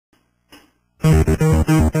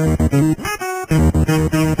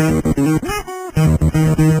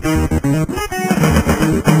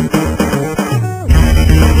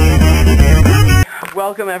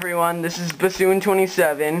Welcome everyone, this is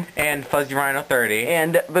Bassoon27 and Fuzzy Rhino 30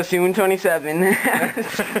 and Bassoon27.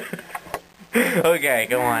 Okay,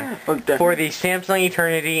 go on. Okay. For the Samsung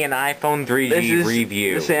Eternity and iPhone 3G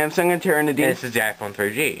review. The Samsung Eternity. This is the iPhone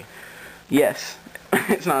 3G. Yes.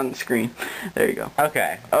 It's not on the screen. There you go.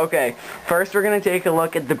 Okay. Okay. First we're going to take a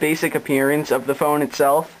look at the basic appearance of the phone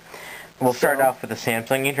itself. We'll start off with the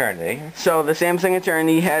Samsung Eternity. So the Samsung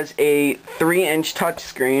Eternity has a 3-inch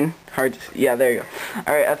touchscreen. Yeah, there you go.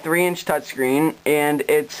 Alright, a 3-inch touchscreen, and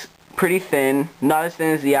it's pretty thin. Not as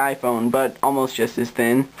thin as the iPhone, but almost just as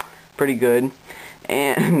thin. Pretty good.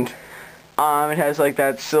 And it has like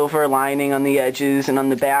that silver lining on the edges, and on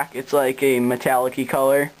the back it's like a metallic-y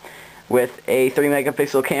color with a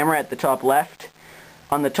 3-megapixel camera at the top left.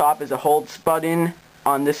 On the top is a holds button.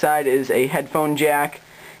 On this side is a headphone jack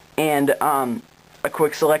and a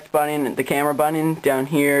quick select button. The camera button down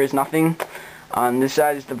here is nothing. On this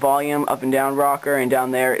side is the volume up and down rocker, and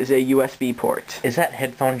down there is a USB port. Is that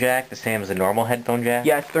headphone jack the same as a normal headphone jack?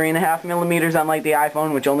 Yeah, 3.5 millimeters, unlike the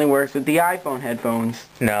iPhone, which only works with the iPhone headphones.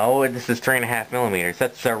 No, this is 3.5 millimeters.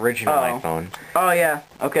 That's the original iPhone. Oh yeah.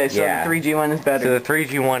 Okay, so yeah. The 3G one is better. So the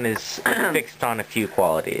 3G one is fixed on a few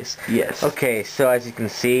qualities. Yes. Okay, so as you can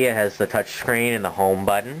see, it has the touch screen and the home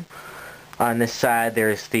button. On this side,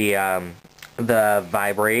 there's the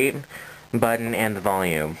vibrate button and the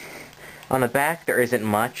volume. On the back, there isn't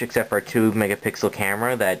much except for a 2-megapixel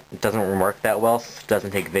camera that doesn't work that well, so it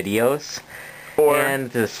doesn't take videos. And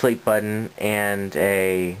the sleep button and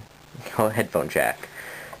a headphone jack.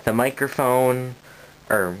 The microphone,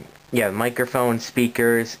 microphone,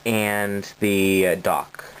 speakers, and the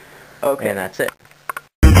dock. Okay. And that's it.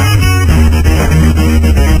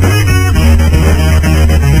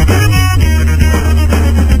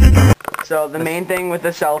 So the main thing with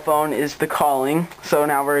the cell phone is the calling. So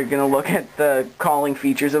now we're going to look at the calling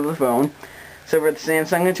features of the phone. So for the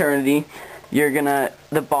Samsung Eternity, you're going to,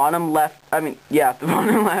 the bottom left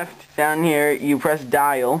down here, you press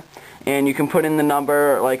dial, and you can put in the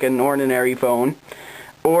number like an ordinary phone.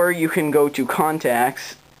 Or you can go to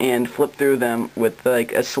contacts and flip through them with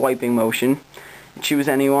like a swiping motion. Choose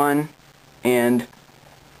anyone and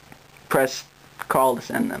press call to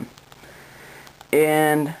send them.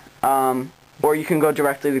 And or you can go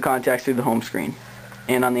directly to contacts through the home screen.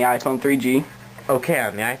 And on the iPhone 3G. Okay,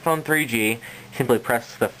 on the iPhone 3G, simply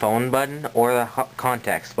press the phone button or the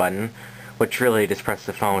contacts button, which really just press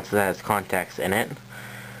the phone so that has contacts in it.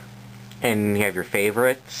 And you have your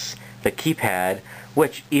favorites, the keypad,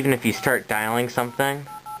 which even if you start dialing something,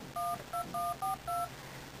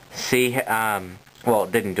 see, well,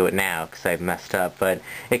 it didn't do it now because I messed up, but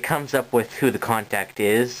it comes up with who the contact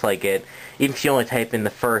is. Like even if you only type in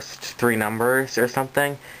the first 3 numbers or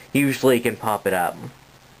something, usually you can pop it up.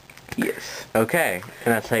 Yes. Okay,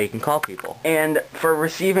 and that's how you can call people. And for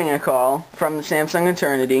receiving a call from the Samsung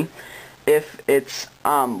Eternity, if it's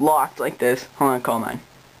locked like this, hold on, call mine.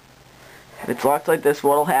 If it's locked like this,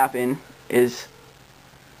 what'll happen is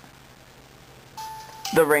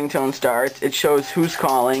the ringtone starts. It shows who's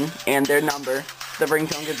calling and their number. The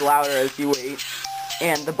ringtone gets louder as you wait,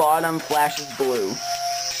 and the bottom flashes blue.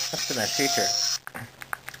 That's a nice feature.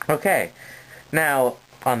 Okay, now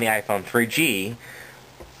on the iPhone 3G,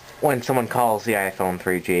 when someone calls the iPhone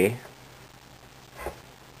 3G,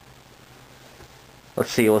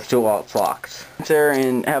 let's do it while it's locked.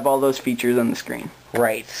 And have all those features on the screen.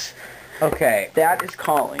 Right. Okay. That is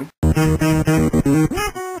calling.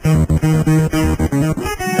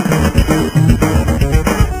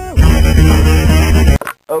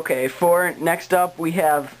 Okay, for next up we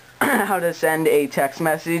have how to send a text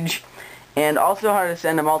message and also how to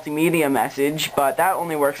send a multimedia message, but that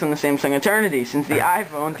only works on the Samsung Eternity since the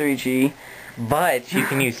iPhone 3G. But you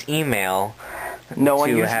can use email. No one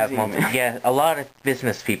uses email. Yeah, a lot of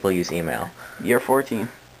business people use email. You're 14.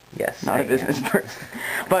 Yes. Not a business person.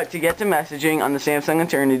 But to get to messaging on the Samsung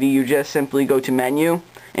Eternity, you just simply go to menu,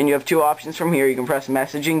 and you have 2 options from here. You can press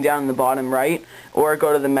messaging down in the bottom right, or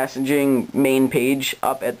go to the messaging main page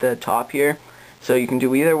up at the top here. So you can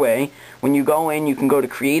do either way. When you go in, you can go to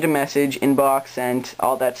create a message, inbox, sent,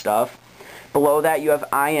 all that stuff. Below that you have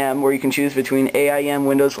IM, where you can choose between AIM,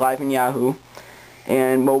 Windows Live, and Yahoo,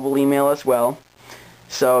 and mobile email as well.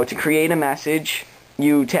 So to create a message,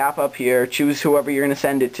 you tap up here, choose whoever you're going to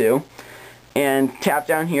send it to, and tap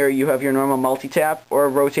down here. You have your normal multi-tap, or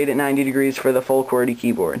rotate it 90 degrees for the full QWERTY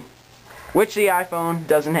keyboard, which the iPhone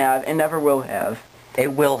doesn't have and never will have.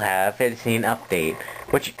 It will have. It's an update.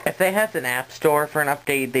 Which, if they have an app store for an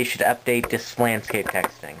update, they should update this landscape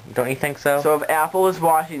texting. Don't you think so? So if Apple is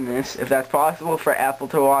watching this, if that's possible for Apple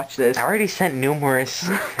to watch this... I already sent numerous,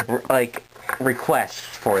 like, requests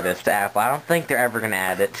for this to Apple. I don't think they're ever going to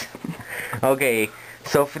add it. Okay,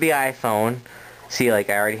 so for the iPhone, see, like,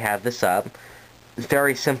 I already have this up. It's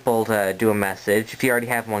very simple to do a message. If you already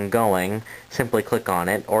have one going, simply click on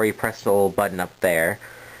it, or you press the little button up there,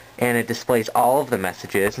 and it displays all of the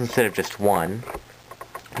messages instead of just one.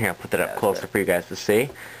 Here, I'll put that up closer for you guys to see.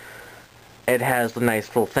 It has a nice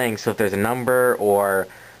little thing, so if there's a number or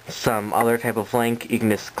some other type of link, you can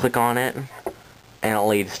just click on it, and it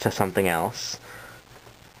leads to something else.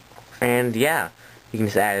 And yeah, you can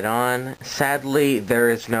just add it on. Sadly, there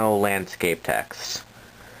is no landscape text.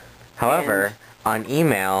 However, on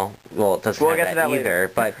email, well, it doesn't have that either,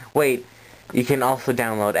 but wait, you can also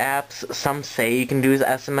download apps. Some say you can do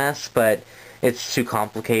SMS, but it's too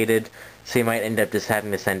complicated, so you might end up just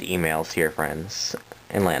having to send emails to your friends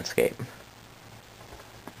in landscape.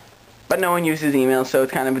 But no one uses email, so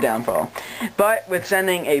it's kind of a downfall. But with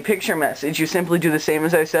sending a picture message, you simply do the same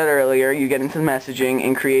as I said earlier. You get into messaging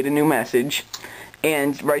and create a new message.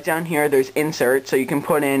 And right down here, there's insert, so you can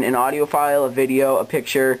put in an audio file, a video, a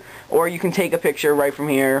picture, or you can take a picture right from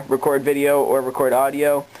here, record video or record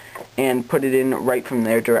audio, and put it in right from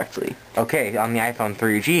there directly. Okay, on the iPhone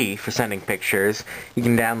 3G, for sending pictures, you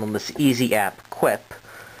can download this easy app, Quip,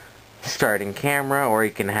 starting camera, or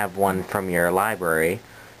you can have one from your library.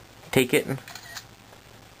 Take it,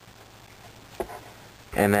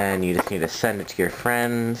 and then you just need to send it to your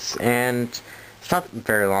friends, and it's not a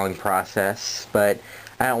very long process, but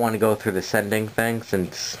I don't want to go through the sending thing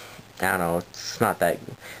since, I don't know, it's not that,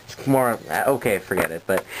 it's more, okay, forget it,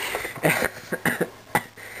 but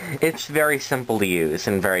it's very simple to use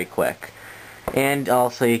and very quick. And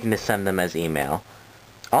also you can just send them as email.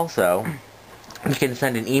 Also, you can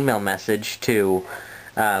send an email message to,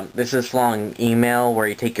 there's this long email where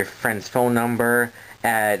you take your friend's phone number,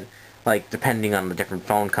 add, like, depending on the different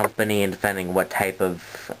phone company and depending what type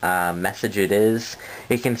of message it is,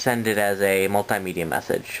 you can send it as a multimedia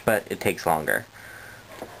message, but it takes longer.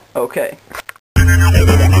 Okay.